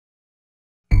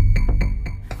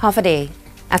Half a day.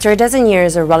 After a dozen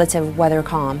years of relative weather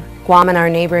calm, Guam and our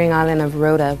neighboring island of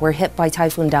Rota were hit by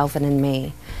Typhoon Delphin in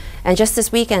May. And just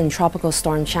this weekend, Tropical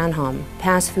Storm Chanham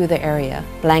passed through the area,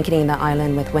 blanketing the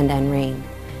island with wind and rain,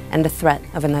 and the threat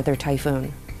of another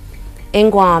typhoon. In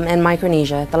Guam and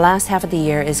Micronesia, the last half of the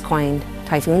year is coined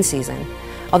typhoon season,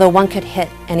 although one could hit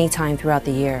any time throughout the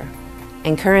year.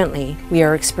 And currently, we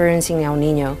are experiencing El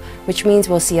Nino, which means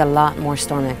we'll see a lot more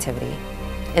storm activity.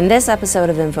 In this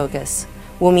episode of In Focus,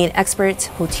 we'll meet experts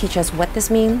who teach us what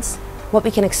this means, what we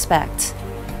can expect,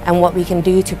 and what we can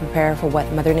do to prepare for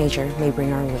what Mother Nature may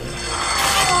bring our way.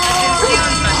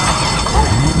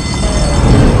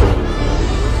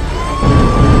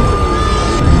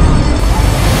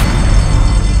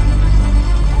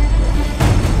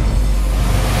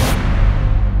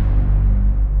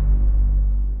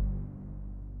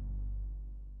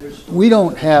 We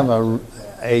don't have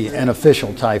an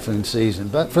official typhoon season,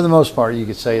 but for the most part you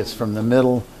could say it's from the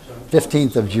middle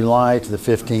 15th of July to the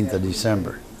 15th of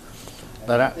December.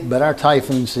 But our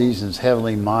typhoon season is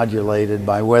heavily modulated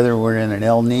by whether we're in an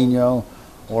El Nino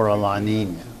or a La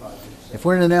Nina. If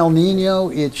we're in an El Nino,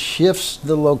 it shifts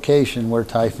the location where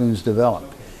typhoons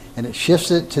develop, and it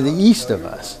shifts it to the east of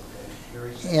us.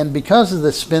 And because of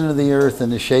the spin of the earth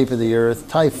and the shape of the earth,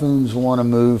 typhoons want to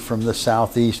move from the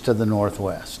southeast to the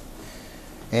northwest.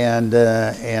 And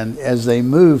as they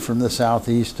move from the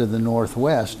southeast to the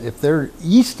northwest, if they're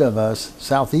east of us,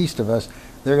 southeast of us,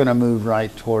 they're going to move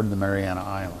right toward the Mariana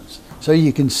Islands. So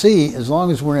you can see, as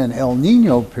long as we're in El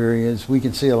Nino periods, we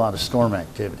can see a lot of storm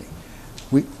activity,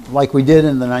 like we did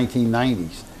in the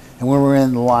 1990s. And when we're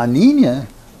in La Nina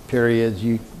periods,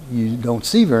 you don't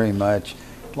see very much,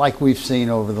 like we've seen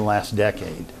over the last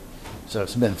decade. So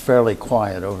it's been fairly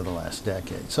quiet over the last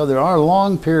decade. So there are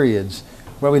long periods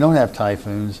where we don't have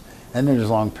typhoons, and there's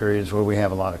long periods where we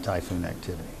have a lot of typhoon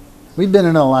activity. We've been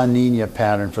in a La Nina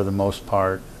pattern for the most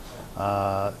part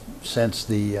since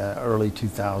the early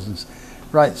 2000s,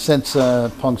 right since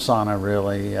Pongsana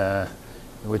really,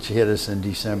 which hit us in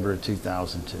December of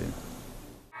 2002.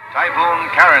 Typhoon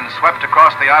Karen swept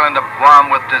across the island of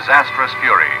Guam with disastrous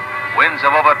fury. Winds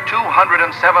of over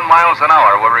 207 miles an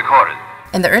hour were recorded.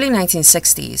 In the early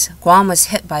 1960s, Guam was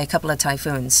hit by a couple of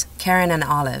typhoons, Karen and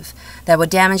Olive, that would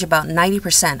damage about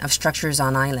 90% of structures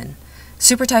on island.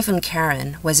 Super Typhoon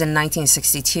Karen was in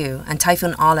 1962, and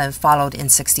Typhoon Olive followed in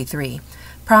 '63,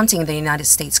 prompting the United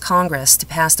States Congress to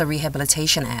pass the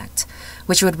Rehabilitation Act,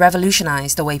 which would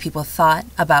revolutionize the way people thought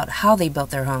about how they built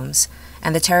their homes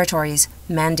and the territory's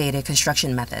mandated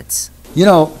construction methods. You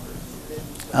know,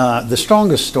 the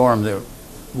strongest storm that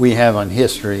we have on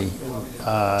history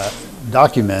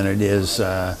documented is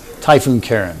Typhoon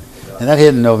Karen, and that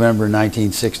hit in November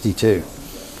 1962.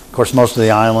 Of course, most of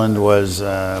the island was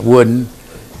wooden,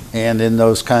 and in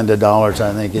those kind of dollars,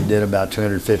 I think it did about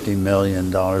 $250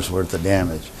 million worth of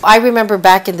damage. I remember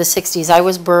back in the 60s, I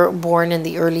was born in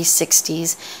the early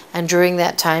 60s, and during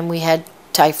that time we had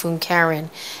Typhoon Karen.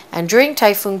 And during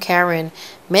Typhoon Karen,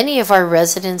 many of our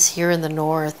residents here in the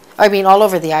north, all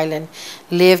over the island,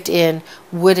 lived in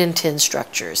wooden tin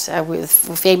structures with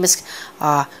famous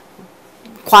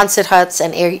Quonset huts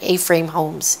and A-frame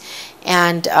homes.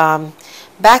 And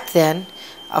back then,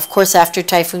 of course, after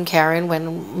Typhoon Karen,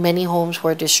 when many homes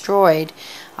were destroyed,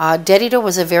 Derrida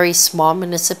was a very small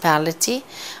municipality,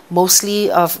 mostly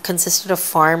consisted of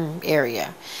farm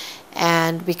area.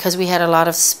 And because we had a lot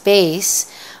of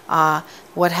space,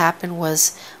 what happened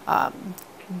was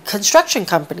construction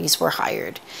companies were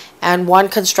hired. And one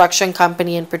construction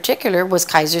company in particular was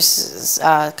Kaiser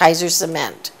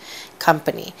Cement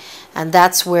Company. And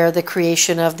that's where the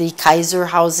creation of the Kaiser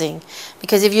housing.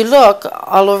 Because if you look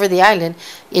all over the island,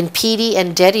 in Pidi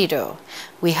and Derrida,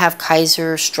 we have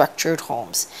Kaiser structured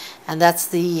homes. And that's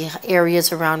the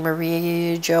areas around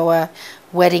Maria Joa,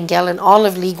 Weddingale, and all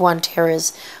of Liguan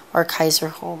Terrace are Kaiser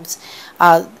homes.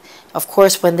 Of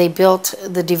course, when they built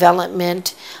the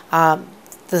development,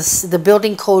 the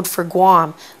building code for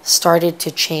Guam started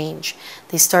to change.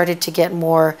 They started to get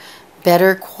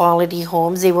better quality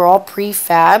homes. They were all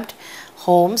prefabbed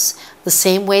homes, the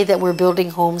same way that we're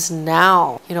building homes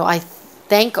now. You know, I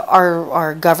thank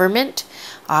our government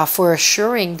for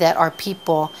assuring that our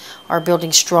people are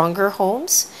building stronger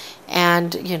homes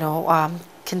and,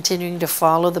 continuing to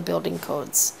follow the building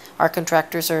codes. Our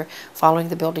contractors are following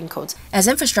the building codes. As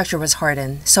infrastructure was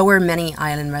hardened, so were many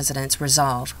island residents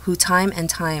resolve, who time and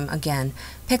time again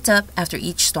picked up after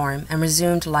each storm and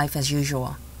resumed life as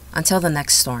usual, until the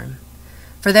next storm.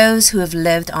 For those who have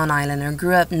lived on island or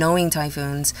grew up knowing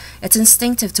typhoons, it's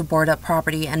instinctive to board up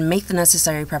property and make the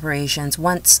necessary preparations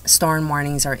once storm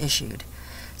warnings are issued.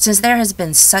 Since there has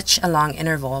been such a long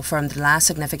interval from the last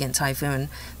significant typhoon,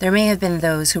 there may have been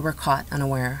those who were caught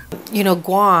unaware. You know,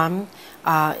 Guam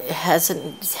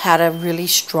hasn't had a really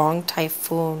strong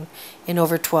typhoon in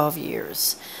over 12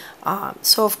 years.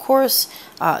 So of course,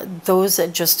 those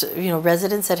that just,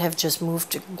 residents that have just moved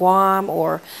to Guam,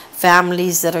 or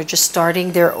families that are just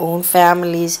starting their own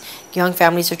families, young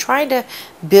families are trying to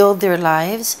build their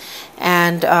lives.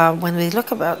 And when we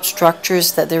look about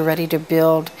structures that they're ready to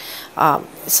build,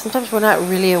 sometimes we're not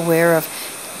really aware of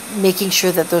making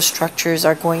sure that those structures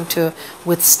are going to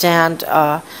withstand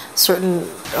certain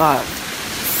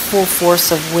full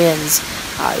force of winds,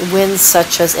 winds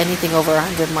such as anything over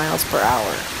 100 miles per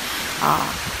hour.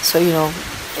 So,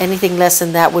 anything less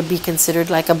than that would be considered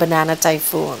like a banana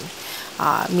typhoon,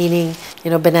 meaning,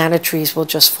 banana trees will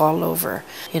just fall over.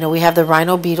 We have the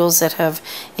rhino beetles that have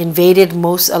invaded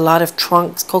a lot of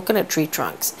trunks, coconut tree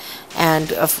trunks.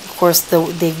 And of course,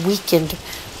 they've weakened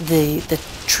the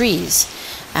trees.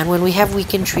 And when we have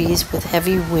weakened trees with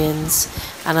heavy winds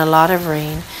and a lot of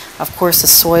rain, of course, the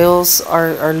soils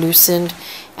are loosened.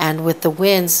 And with the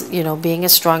winds, being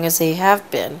as strong as they have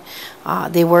been,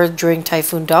 they were during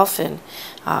Typhoon Dolphin,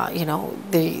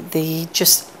 they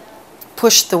just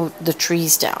pushed the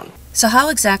trees down. So how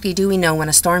exactly do we know when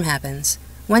a storm happens?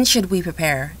 When should we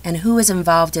prepare? And who is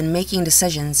involved in making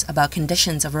decisions about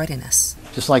conditions of readiness?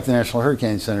 Just like the National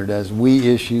Hurricane Center does, we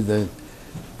issue the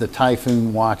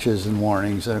typhoon watches and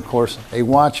warnings. And of course, a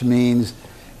watch means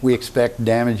we expect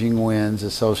damaging winds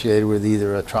associated with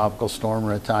either a tropical storm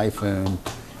or a typhoon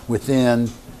within,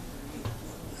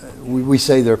 we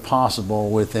say they're possible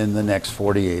within the next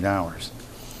 48 hours.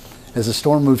 As the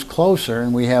storm moves closer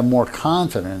and we have more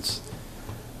confidence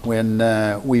when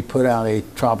we put out a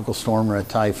tropical storm or a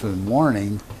typhoon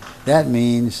warning, that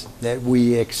means that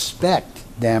we expect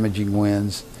damaging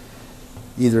winds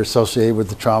either associated with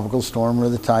the tropical storm or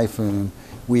the typhoon.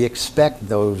 We expect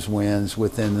those winds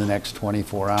within the next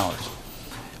 24 hours.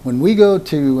 When we go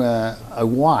to a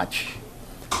watch,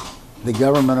 the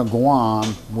government of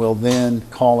Guam will then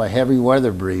call a heavy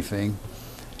weather briefing,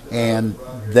 and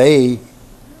they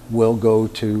will go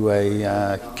to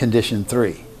a condition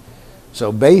 3.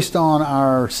 So based on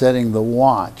our setting the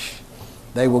watch,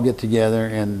 they will get together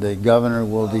and the governor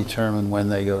will determine when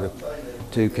they go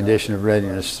to condition of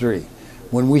readiness 3.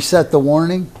 When we set the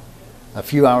warning, a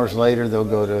few hours later they'll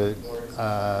go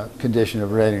to condition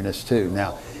of readiness 2.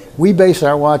 Now, we base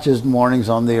our watches and warnings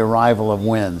on the arrival of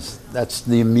winds. That's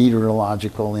the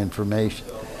meteorological information.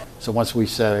 So once we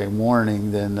set a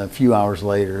warning, then a few hours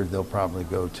later they'll probably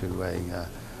go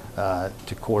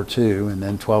to Core 2, and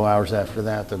then 12 hours after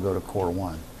that they'll go to Core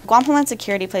 1. Guam Homeland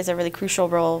Security plays a really crucial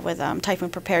role with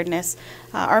typhoon preparedness.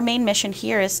 Our main mission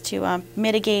here is to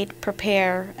mitigate,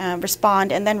 prepare,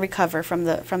 respond, and then recover from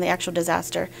the actual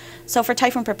disaster. So for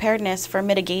typhoon preparedness, for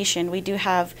mitigation, we do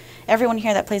have everyone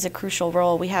here that plays a crucial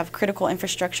role. We have critical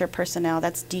infrastructure personnel,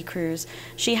 that's D crews.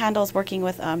 She handles working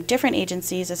with different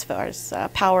agencies as far as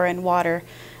power and water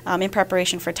in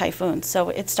preparation for typhoons. So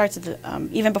it starts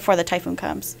even before the typhoon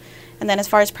comes. And then as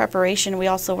far as preparation, we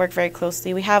also work very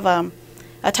closely. We have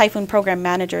a typhoon program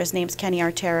manager. His name's Kenny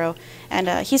Artero,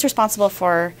 and he's responsible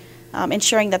for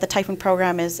ensuring that the typhoon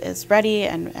program is ready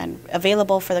and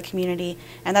available for the community,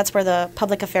 and that's where the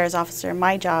public affairs officer,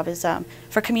 my job is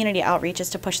for community outreach, is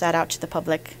to push that out to the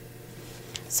public.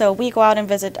 So we go out and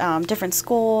visit different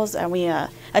schools, and we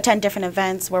attend different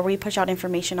events where we push out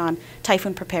information on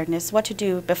typhoon preparedness, what to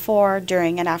do before,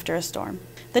 during, and after a storm.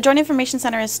 The Joint Information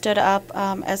Center is stood up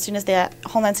as soon as the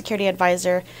Homeland Security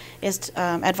Advisor is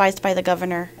advised by the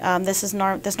governor. This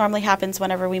normally happens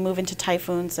whenever we move into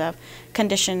typhoons if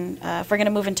we're going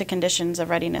to move into conditions of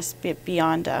readiness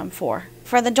beyond 4.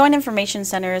 For the Joint Information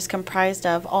Center is comprised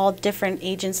of all different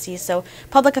agencies, so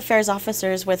public affairs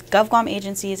officers with GovGuam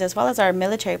agencies as well as our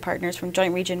military partners from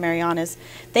Joint Region Marianas.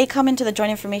 They come into the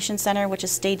Joint Information Center, which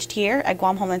is staged here at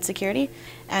Guam Homeland Security,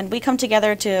 and we come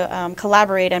together to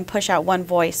collaborate and push out one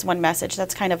voice, one message.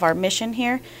 That's kind of our mission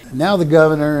here. Now the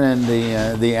governor and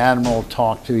the admiral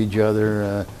talk to each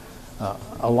other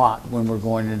a lot when we're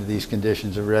going into these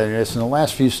conditions of readiness. In the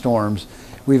last few storms,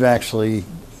 we've actually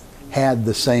had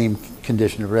the same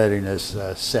condition of readiness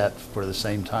set for the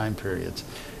same time periods.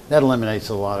 That eliminates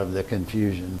a lot of the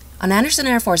confusion. On Andersen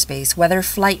Air Force Base, weather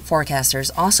flight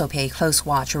forecasters also pay close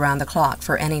watch around the clock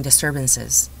for any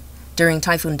disturbances. During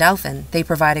Typhoon Dolphin, they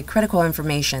provided critical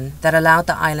information that allowed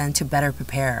the island to better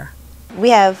prepare. We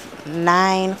have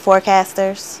 9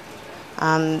 forecasters,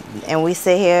 and we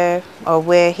sit here, or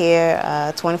we're here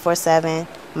 24/7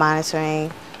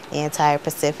 monitoring the entire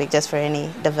Pacific just for any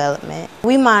development.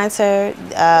 We monitor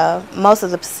most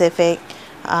of the Pacific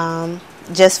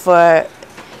just for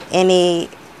any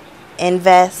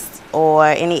invests or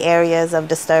any areas of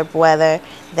disturbed weather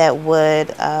that would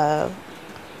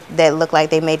that look like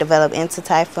they may develop into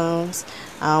typhoons.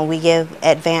 We give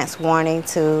advance warning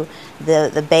to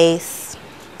the base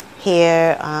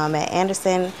here at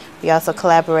Anderson. We also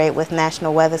collaborate with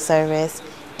National Weather Service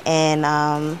and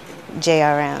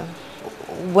JRM.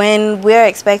 When we're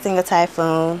expecting a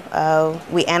typhoon,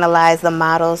 we analyze the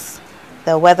models,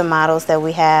 the weather models that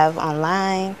we have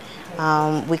online.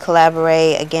 We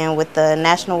collaborate again with the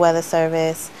National Weather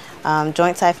Service,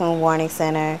 Joint Typhoon Warning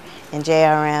Center, and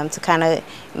JRM to kind of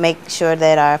make sure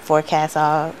that our forecasts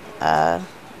all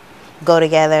go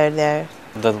together.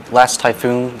 The last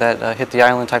typhoon that hit the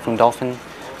island, Typhoon Dolphin,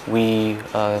 we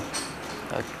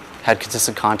had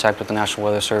consistent contact with the National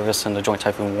Weather Service and the Joint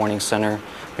Typhoon Warning Center.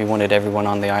 We wanted everyone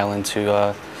on the island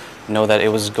to know that it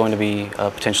was going to be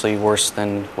potentially worse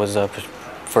than was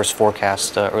first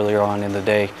forecast earlier on in the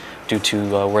day due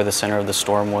to where the center of the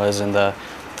storm was and the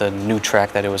new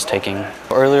track that it was taking.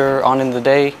 Earlier on in the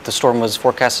day, the storm was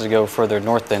forecasted to go further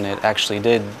north than it actually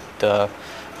did. The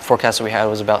forecast that we had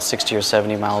was about 60 or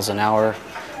 70 miles an hour.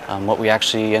 What we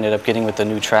actually ended up getting with the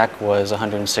new track was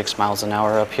 106 miles an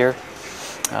hour up here,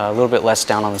 a little bit less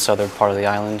down on the southern part of the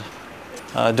island.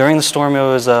 During the storm, it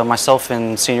was myself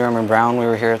and Senior Airman Brown. We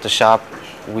were here at the shop.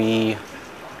 We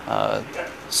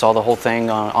saw the whole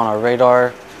thing on our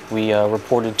radar. We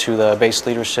reported to the base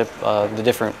leadership the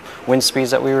different wind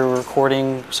speeds that we were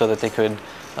recording so that they could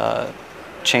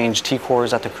change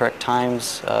T-cores at the correct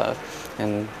times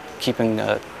and keeping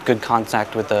good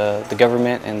contact with the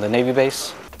government and the Navy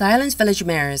base. The island's village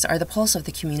mayors are the pulse of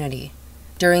the community.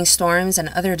 During storms and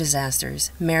other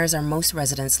disasters, mayors are most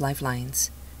residents'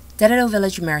 lifelines. Dededo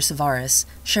Village Mayor Savaris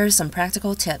shares some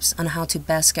practical tips on how to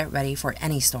best get ready for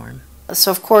any storm.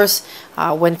 So of course,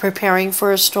 when preparing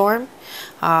for a storm,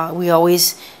 we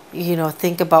always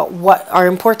think about what are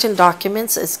important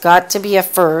documents. It's got to be a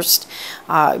first.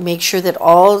 Make sure that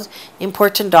all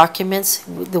important documents,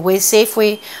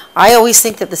 I always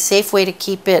think that the safe way to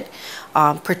keep it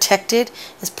protected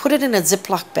is put it in a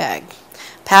Ziploc bag.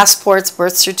 Passports,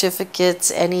 birth certificates,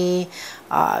 any,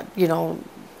 other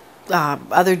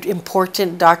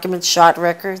important documents, shot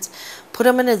records, put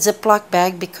them in a Ziploc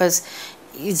bag because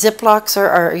Ziplocs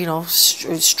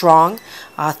are strong,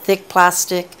 thick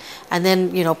plastic, and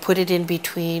then put it in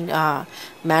between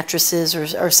mattresses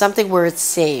or something where it's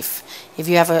safe. If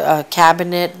you have a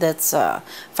cabinet that's a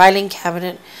filing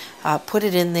cabinet, put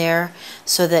it in there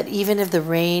so that even if the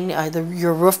rain,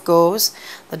 your roof goes,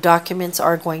 the documents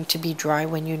are going to be dry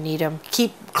when you need them.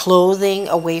 Keep clothing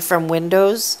away from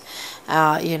windows.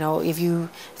 If you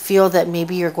feel that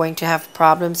maybe you're going to have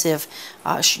problems if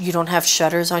you don't have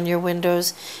shutters on your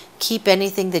windows, keep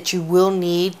anything that you will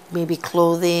need, maybe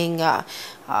clothing,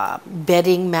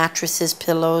 bedding, mattresses,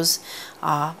 pillows,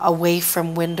 away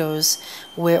from windows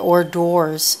or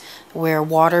doors where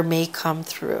water may come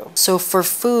through. So for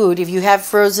food, if you have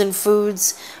frozen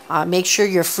foods, make sure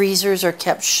your freezers are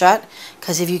kept shut,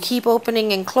 because if you keep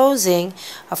opening and closing,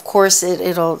 of course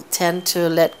it'll tend to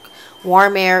let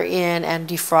warm air in and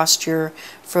defrost your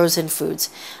frozen foods.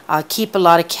 Keep a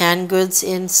lot of canned goods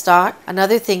in stock.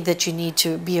 Another thing that you need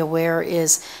to be aware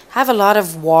is have a lot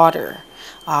of water.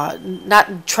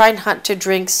 Try and hunt to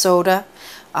drink soda,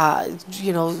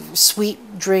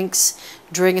 sweet drinks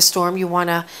during a storm. You want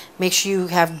to make sure you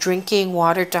have drinking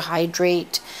water to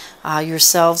hydrate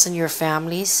yourselves and your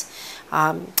families.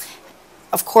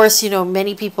 Of course,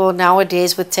 many people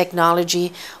nowadays with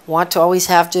technology want to always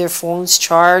have their phones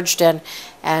charged and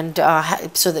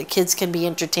so that kids can be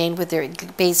entertained with their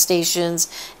base stations,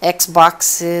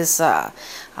 Xboxes,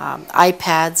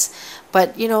 iPads.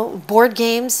 But, board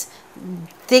games,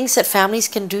 things that families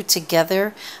can do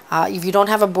together. If you don't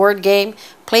have a board game,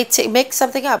 make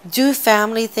something up. Do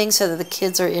family things so that the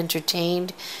kids are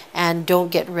entertained and don't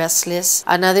get restless.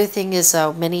 Another thing is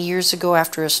many years ago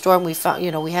after a storm, we found,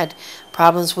 we had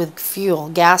problems with fuel,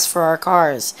 gas for our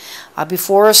cars.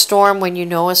 Before a storm, when you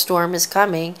know a storm is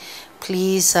coming,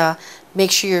 please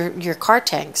make sure your car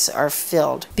tanks are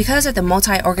filled. Because of the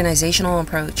multi-organizational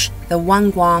approach, the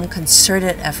One Guam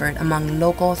concerted effort among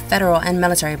local, federal, and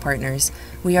military partners,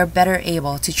 we are better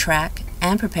able to track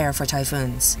and prepare for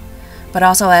typhoons. But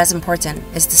also as important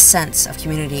is the sense of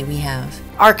community we have.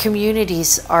 Our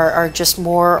communities are just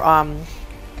more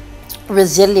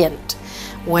resilient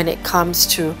when it comes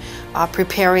to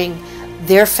preparing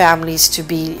their families to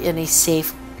be in a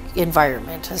safe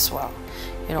environment as well.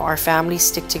 Our families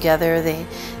stick together.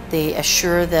 They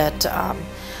assure that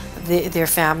their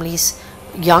families,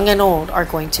 young and old, are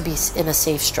going to be in a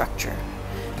safe structure,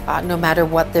 no matter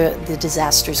what the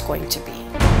disaster is going to be.